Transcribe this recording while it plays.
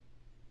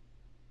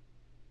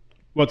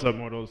What's up,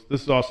 mortals?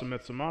 This is Awesome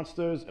Myths and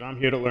Monsters, and I'm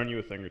here to learn you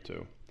a thing or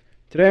two.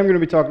 Today I'm going to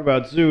be talking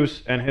about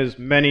Zeus and his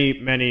many,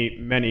 many,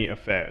 many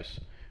affairs.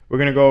 We're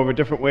going to go over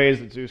different ways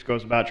that Zeus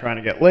goes about trying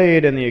to get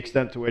laid and the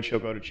extent to which he'll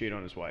go to cheat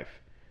on his wife.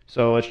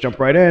 So let's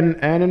jump right in,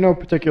 and in no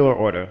particular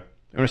order.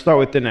 I'm going to start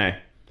with Danae.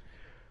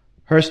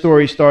 Her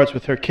story starts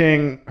with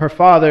her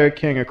father,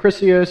 King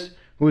Acrisius,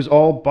 who is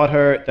all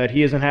butthurt that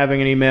he isn't having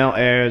any male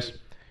heirs.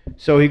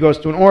 So he goes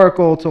to an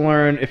oracle to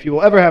learn if he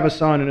will ever have a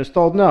son and is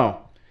told no.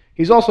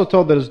 He's also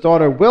told that his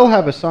daughter will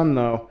have a son,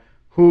 though,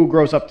 who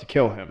grows up to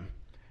kill him.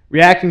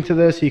 Reacting to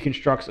this, he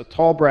constructs a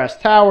tall brass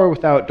tower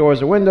without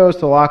doors or windows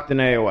to lock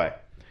Danae away.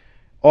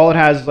 All it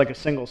has is like a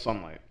single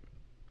sunlight.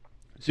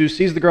 Zeus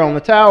sees the girl in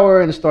the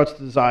tower and starts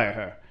to desire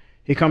her.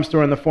 He comes to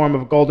her in the form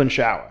of a golden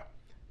shower.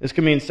 This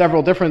can mean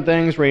several different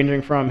things,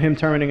 ranging from him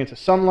turning into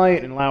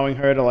sunlight and allowing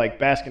her to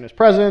bask in his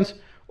presence,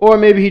 or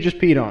maybe he just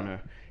peed on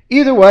her.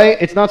 Either way,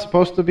 it's not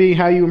supposed to be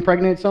how you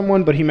impregnate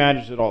someone, but he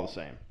manages it all the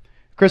same.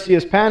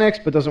 Chrysius panics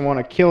but doesn't want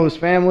to kill his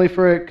family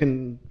for it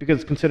because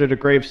it's considered a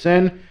grave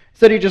sin.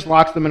 Instead, he just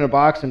locks them in a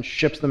box and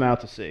ships them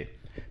out to sea.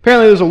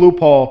 Apparently, there's a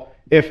loophole.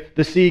 If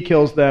the sea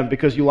kills them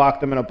because you lock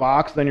them in a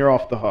box, then you're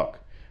off the hook.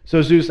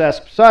 So Zeus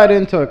asks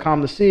Poseidon to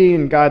calm the sea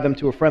and guide them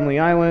to a friendly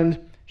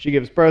island. She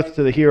gives birth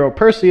to the hero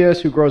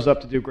Perseus, who grows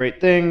up to do great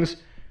things,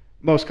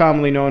 most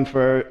commonly known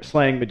for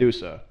slaying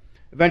Medusa.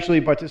 Eventually,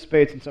 he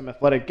participates in some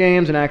athletic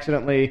games and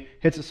accidentally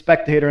hits a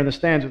spectator in the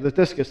stands with a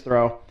discus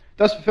throw,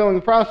 thus fulfilling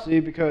the prophecy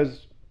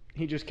because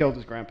he just killed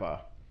his grandpa.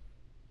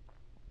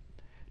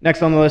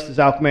 Next on the list is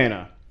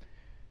Alcmena.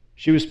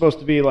 She was supposed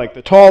to be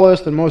the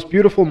tallest and most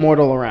beautiful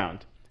mortal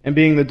around. And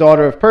being the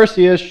daughter of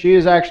Perseus, she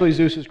is actually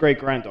Zeus's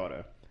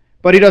great-granddaughter.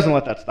 But he doesn't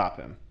let that stop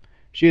him.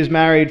 She is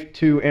married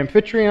to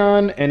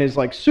Amphitryon and is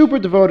super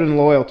devoted and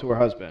loyal to her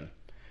husband.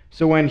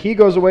 So when he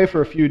goes away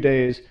for a few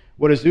days,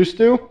 what does Zeus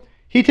do?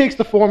 He takes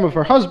the form of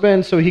her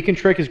husband so he can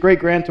trick his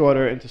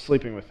great-granddaughter into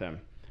sleeping with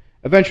him.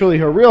 Eventually,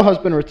 her real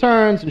husband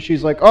returns, and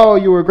she's like, "Oh,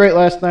 you were great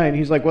last night." And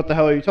he's like, "What the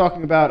hell are you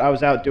talking about? I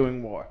was out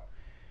doing war."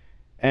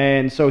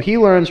 And so he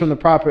learns from the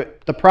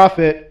prophet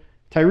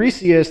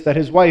Tiresias that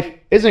his wife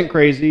isn't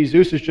crazy.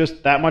 Zeus is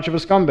just that much of a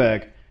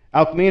scumbag.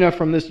 Alcmena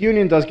from this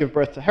union does give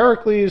birth to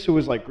Heracles, who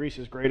was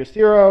Greece's greatest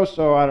hero,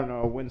 so I don't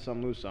know, win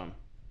some, lose some.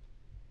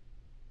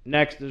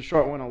 Next is a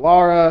short one,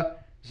 Alara.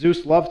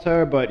 Zeus loved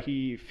her, but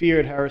he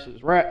feared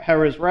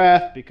Hera's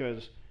wrath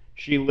because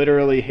she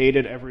literally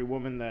hated every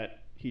woman that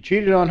he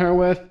cheated on her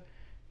with,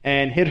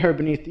 and hid her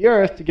beneath the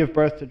earth to give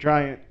birth to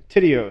giant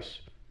Tityos,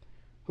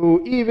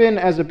 who even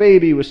as a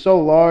baby was so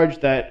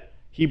large that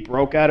he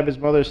broke out of his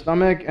mother's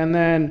stomach, and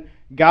then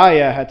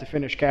Gaia had to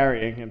finish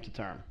carrying him to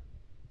term.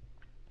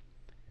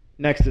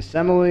 Next is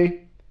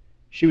Semele.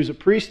 She was a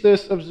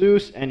priestess of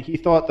Zeus, and he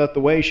thought that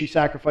the way she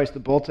sacrificed the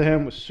bull to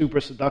him was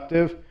super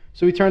seductive,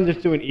 so he turned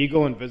into an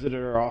eagle and visited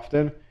her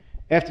often.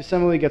 After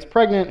Semele gets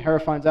pregnant, Hera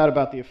finds out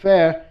about the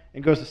affair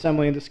and goes to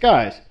Semele in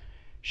disguise.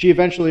 She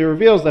eventually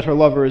reveals that her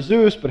lover is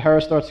Zeus, but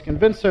Hera starts to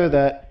convince her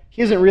that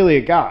he isn't really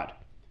a god.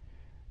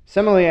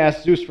 Semele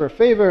asks Zeus for a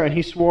favor, and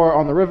he swore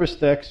on the river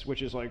Styx,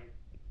 which is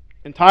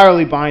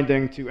entirely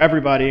binding to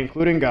everybody,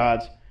 including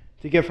gods,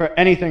 to give her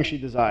anything she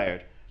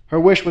desired. Her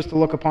wish was to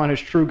look upon his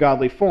true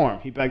godly form.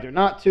 He begged her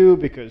not to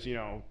because,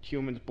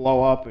 humans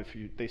blow up if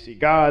they see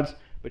gods,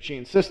 but she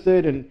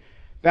insisted, and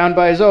bound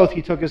by his oath,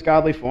 he took his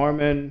godly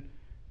form, and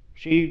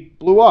she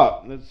blew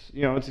up.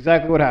 It's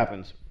exactly what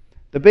happens.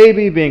 The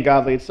baby, being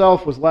godly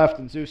itself, was left,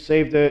 and Zeus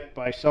saved it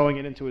by sewing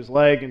it into his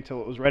leg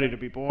until it was ready to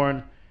be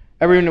born.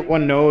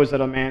 Everyone knows that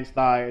a man's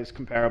thigh is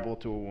comparable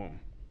to a womb.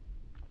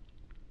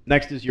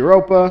 Next is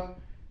Europa.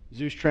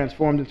 Zeus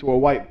transformed into a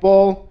white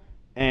bull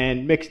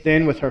and mixed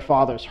in with her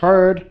father's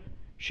herd.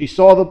 She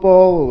saw the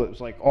bull. It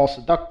was all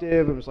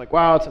seductive. It was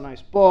wow, it's a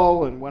nice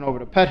bull, and went over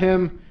to pet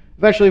him.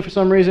 Eventually, for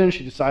some reason,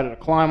 she decided to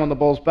climb on the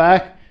bull's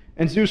back,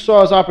 and Zeus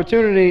saw his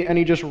opportunity, and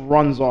he just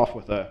runs off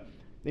with her.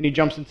 Then he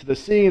jumps into the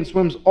sea and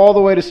swims all the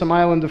way to some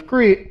island of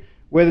Crete,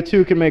 where the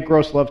two can make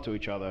gross love to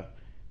each other.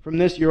 From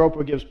this,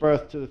 Europa gives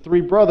birth to the three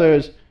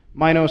brothers,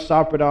 Minos,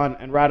 Sarpedon,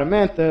 and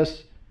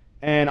Rhadamanthus,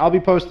 and I'll be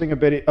posting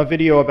a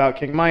video about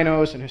King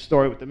Minos and his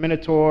story with the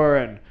Minotaur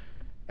and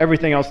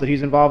everything else that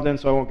he's involved in,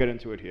 so I won't get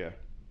into it here.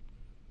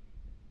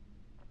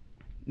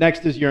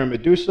 Next is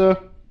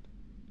Eurymedusa.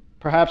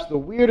 Perhaps the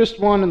weirdest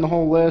one in the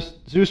whole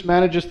list. Zeus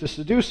manages to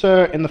seduce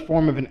her in the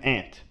form of an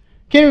ant.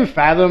 Can't even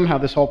fathom how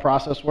this whole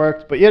process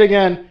worked, but yet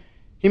again,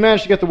 he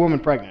managed to get the woman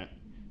pregnant.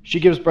 She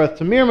gives birth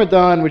to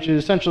Myrmidon, which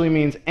essentially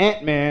means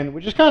Ant-Man,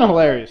 which is kind of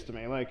hilarious to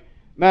me.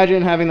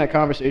 Imagine having that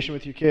conversation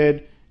with your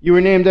kid. "You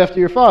were named after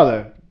your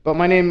father, but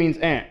my name means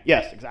ant."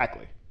 Yes,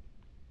 exactly.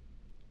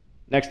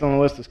 Next on the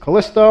list is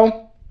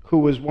Callisto, who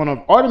was one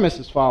of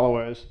Artemis's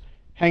followers,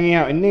 hanging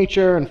out in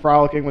nature and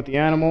frolicking with the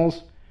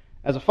animals.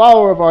 As a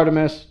follower of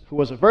Artemis, who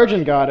was a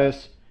virgin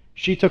goddess,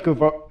 she took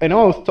an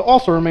oath to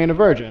also remain a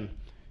virgin.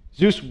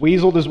 Zeus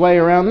weaseled his way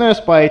around this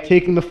by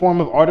taking the form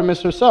of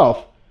Artemis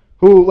herself,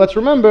 who, let's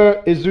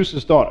remember, is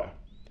Zeus's daughter.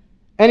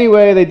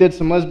 Anyway, they did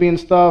some lesbian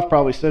stuff,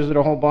 probably scissored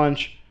a whole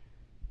bunch.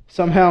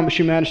 Somehow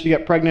she managed to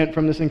get pregnant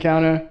from this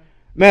encounter.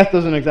 Math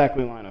doesn't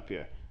exactly line up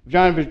here.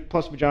 Vagina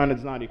plus vagina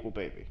does not equal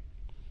baby.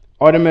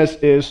 Artemis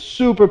is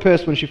super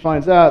pissed when she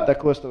finds out that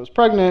Callisto is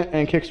pregnant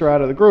and kicks her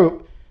out of the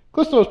group.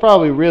 Callisto is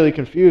probably really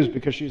confused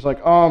because she's like,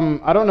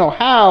 I don't know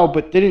how,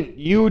 but didn't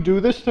you do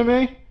this to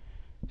me?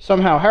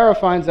 Somehow Hera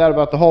finds out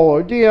about the whole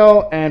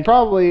ordeal and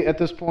probably at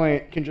this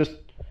point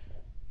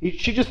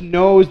she just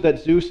knows that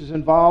Zeus is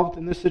involved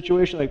in this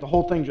situation. Like the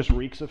whole thing just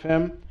reeks of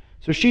him.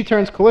 So she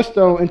turns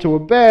Callisto into a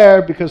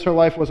bear because her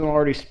life wasn't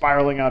already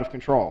spiraling out of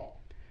control.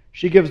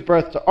 She gives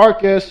birth to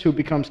Arcas, who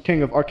becomes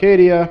king of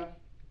Arcadia.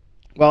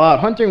 While out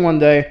hunting one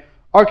day,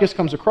 Arcas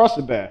comes across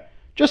the bear.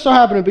 Just so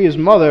happened to be his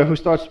mother, who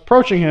starts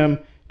approaching him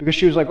because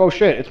she was like, oh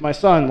shit, it's my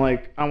son,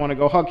 like, I want to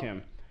go hug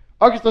him.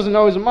 Arcas doesn't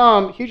know his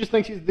mom, he just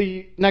thinks he's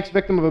the next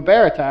victim of a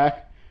bear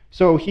attack,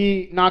 so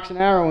he knocks an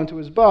arrow into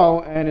his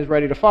bow and is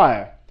ready to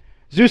fire.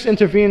 Zeus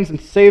intervenes and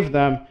saves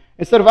them.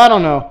 Instead of, I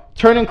don't know,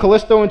 turning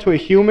Callisto into a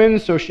human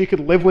so she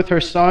could live with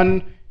her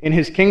son in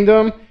his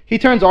kingdom, he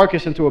turns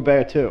Arcas into a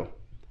bear too.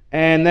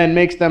 And then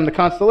makes them the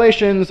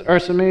constellations,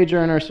 Ursa Major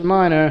and Ursa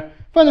Minor.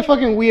 I find it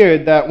fucking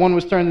weird that one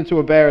was turned into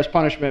a bear as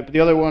punishment, but the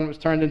other one was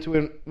turned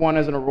into one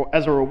as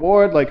a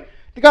reward. Like,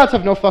 the gods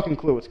have no fucking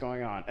clue what's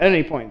going on at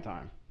any point in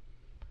time.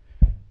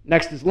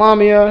 Next is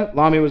Lamia.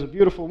 Lamia was a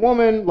beautiful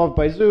woman, loved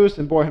by Zeus,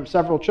 and bore him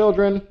several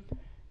children.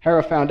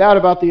 Hera found out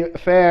about the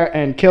affair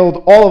and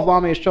killed all of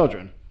Lamia's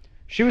children.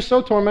 She was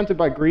so tormented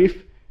by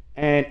grief,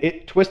 and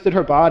it twisted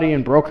her body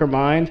and broke her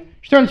mind.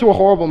 She turned into a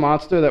horrible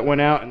monster that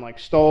went out and like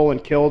stole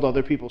and killed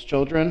other people's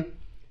children.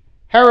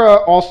 Hera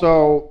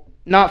also,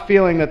 not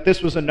feeling that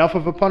this was enough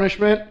of a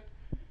punishment,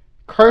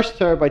 cursed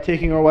her by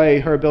taking away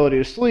her ability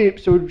to sleep,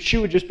 so she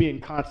would just be in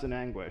constant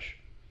anguish.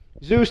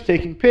 Zeus,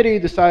 taking pity,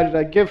 decided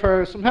to give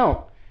her some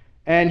help,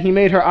 and he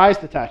made her eyes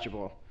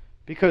detachable,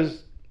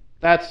 because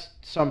that's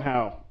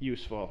somehow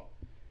useful.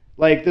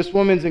 Like, this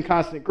woman's in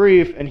constant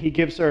grief, and he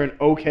gives her an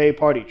okay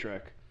party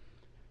trick.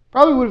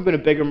 Probably would have been a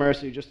bigger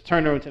mercy just to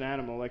turn her into an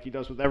animal like he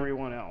does with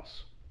everyone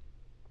else.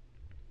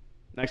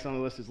 Next on the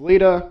list is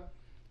Leda.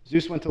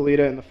 Zeus went to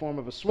Leda in the form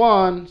of a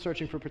swan,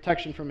 searching for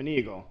protection from an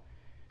eagle.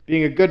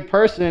 Being a good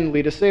person,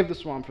 Leda saved the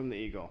swan from the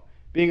eagle.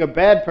 Being a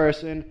bad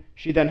person,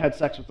 she then had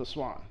sex with the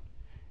swan.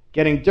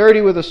 Getting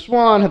dirty with a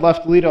swan had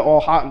left Leda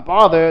all hot and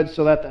bothered,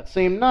 so that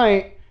same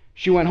night,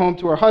 she went home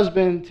to her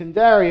husband,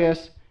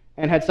 Tyndareus,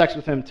 and had sex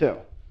with him too.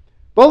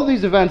 Both of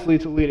these events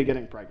lead to Leda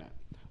getting pregnant.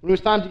 When it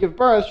was time to give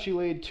birth, she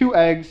laid 2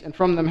 eggs, and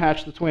from them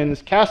hatched the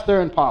twins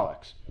Castor and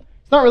Pollux.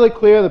 It's not really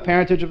clear the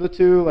parentage of the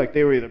two, like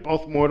they were either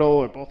both mortal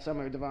or both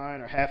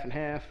semi-divine or half and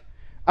half.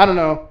 I don't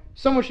know.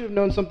 Someone should have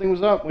known something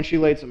was up when she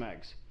laid some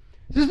eggs.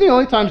 This is the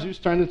only time Zeus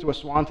turned into a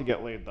swan to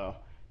get laid, though.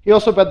 He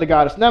also bred the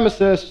goddess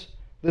Nemesis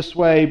this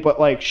way,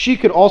 but like she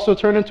could also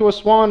turn into a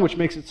swan, which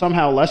makes it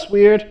somehow less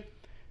weird.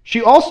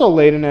 She also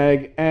laid an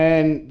egg,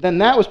 and then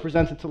that was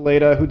presented to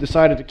Leda, who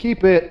decided to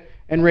keep it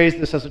and raise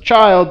this as a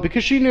child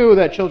because she knew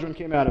that children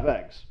came out of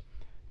eggs.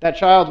 That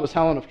child was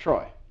Helen of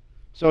Troy.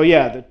 So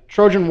yeah, the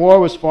Trojan War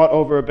was fought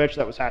over a bitch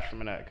that was hatched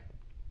from an egg.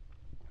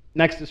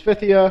 Next is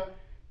Phthia.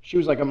 She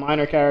was like a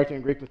minor character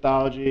in Greek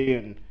mythology,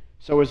 and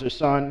so was her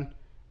son.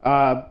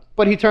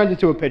 But he turned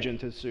into a pigeon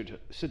to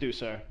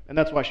seduce her, and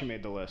that's why she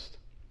made the list.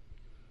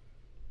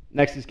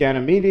 Next is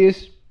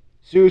Ganymedes.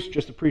 Zeus,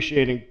 just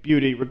appreciating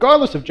beauty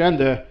regardless of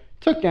gender,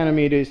 took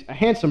Ganymedes, a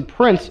handsome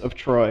prince of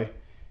Troy.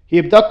 He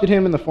abducted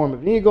him in the form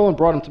of an eagle and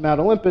brought him to Mount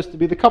Olympus to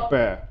be the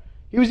cupbearer.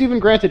 He was even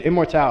granted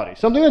immortality,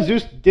 something that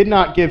Zeus did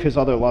not give his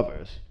other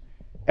lovers.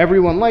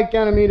 Everyone liked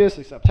Ganymedes,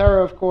 except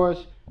Hera, of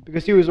course,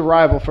 because he was a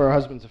rival for her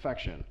husband's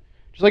affection,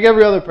 just like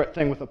every other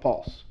thing with a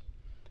pulse.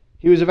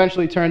 He was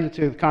eventually turned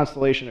into the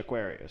constellation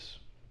Aquarius.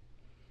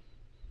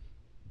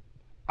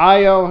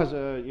 Io has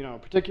a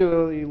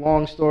particularly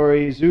long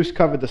story. Zeus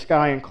covered the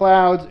sky in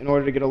clouds in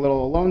order to get a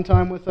little alone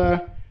time with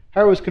her.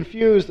 Hera was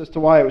confused as to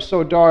why it was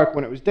so dark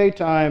when it was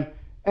daytime,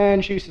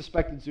 and she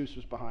suspected Zeus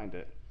was behind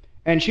it.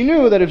 And she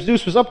knew that if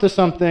Zeus was up to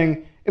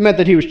something, it meant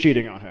that he was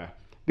cheating on her,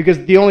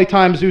 because the only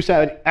time Zeus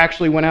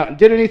actually went out and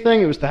did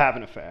anything, it was to have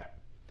an affair.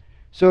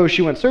 So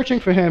she went searching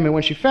for him, and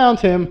when she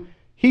found him,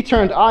 he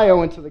turned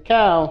Io into the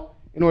cow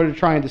in order to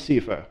try and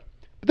deceive her.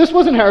 But this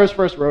wasn't Hera's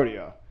first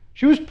rodeo.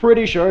 She was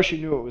pretty sure she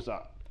knew what was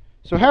up.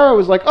 So Hera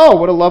was like, oh,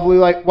 what a lovely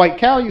white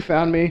cow you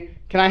found me.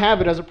 Can I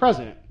have it as a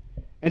present?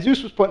 And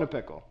Zeus was put in a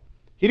pickle.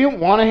 He didn't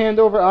want to hand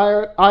over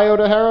Io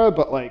to Hera,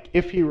 but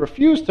if he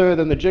refused her,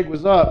 then the jig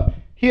was up.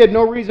 He had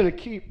no reason to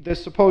keep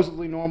this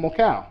supposedly normal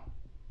cow.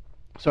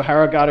 So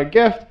Hera got her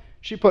gift.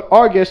 She put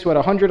Argus, who had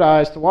 100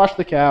 eyes, to watch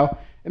the cow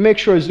and make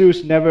sure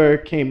Zeus never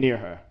came near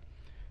her.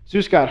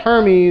 Zeus got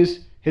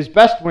Hermes, his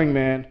best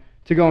wingman,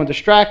 to go and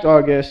distract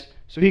Argus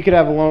so he could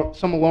have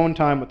some alone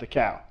time with the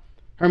cow.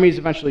 Hermes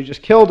eventually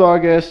just killed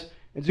Argus,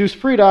 and Zeus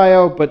freed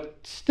Io, but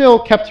still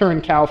kept her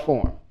in cow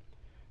form.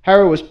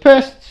 Hera was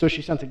pissed, so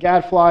she sent a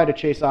gadfly to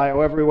chase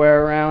Io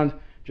everywhere around,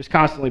 just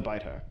constantly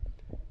bite her.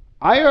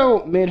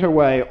 Io made her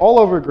way all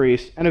over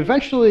Greece and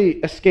eventually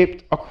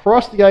escaped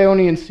across the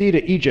Ionian Sea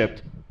to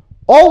Egypt,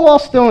 all while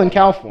still in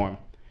cow form.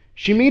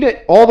 She made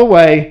it all the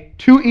way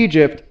to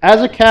Egypt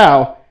as a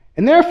cow,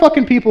 and there are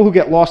fucking people who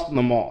get lost in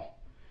the mall.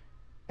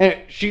 And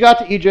she got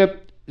to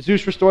Egypt.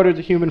 Zeus restored her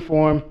to human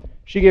form.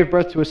 She gave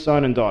birth to a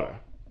son and daughter.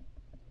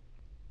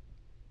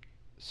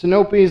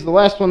 Sinope is the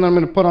last one that I'm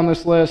going to put on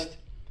this list.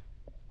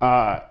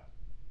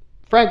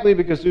 Frankly,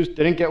 because Zeus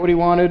didn't get what he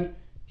wanted.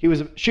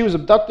 She was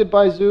abducted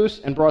by Zeus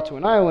and brought to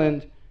an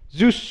island.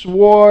 Zeus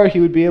swore he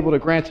would be able to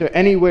grant her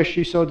any wish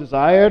she so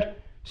desired,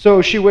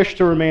 so she wished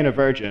to remain a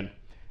virgin.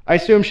 I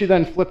assume she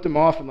then flipped him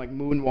off and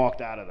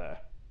moonwalked out of there.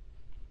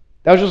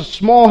 That was just a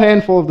small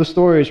handful of the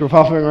stories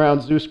revolving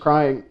around Zeus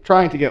trying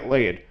to get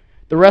laid.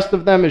 The rest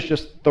of them is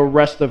just the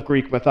rest of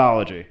Greek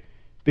mythology,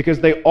 because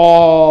they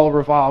all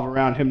revolve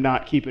around him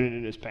not keeping it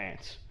in his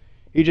pants.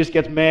 He just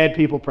gets mad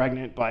people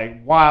pregnant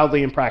by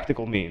wildly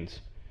impractical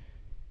means.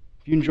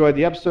 If you enjoyed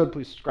the episode,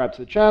 please subscribe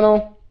to the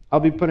channel. I'll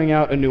be putting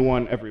out a new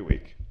one every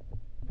week.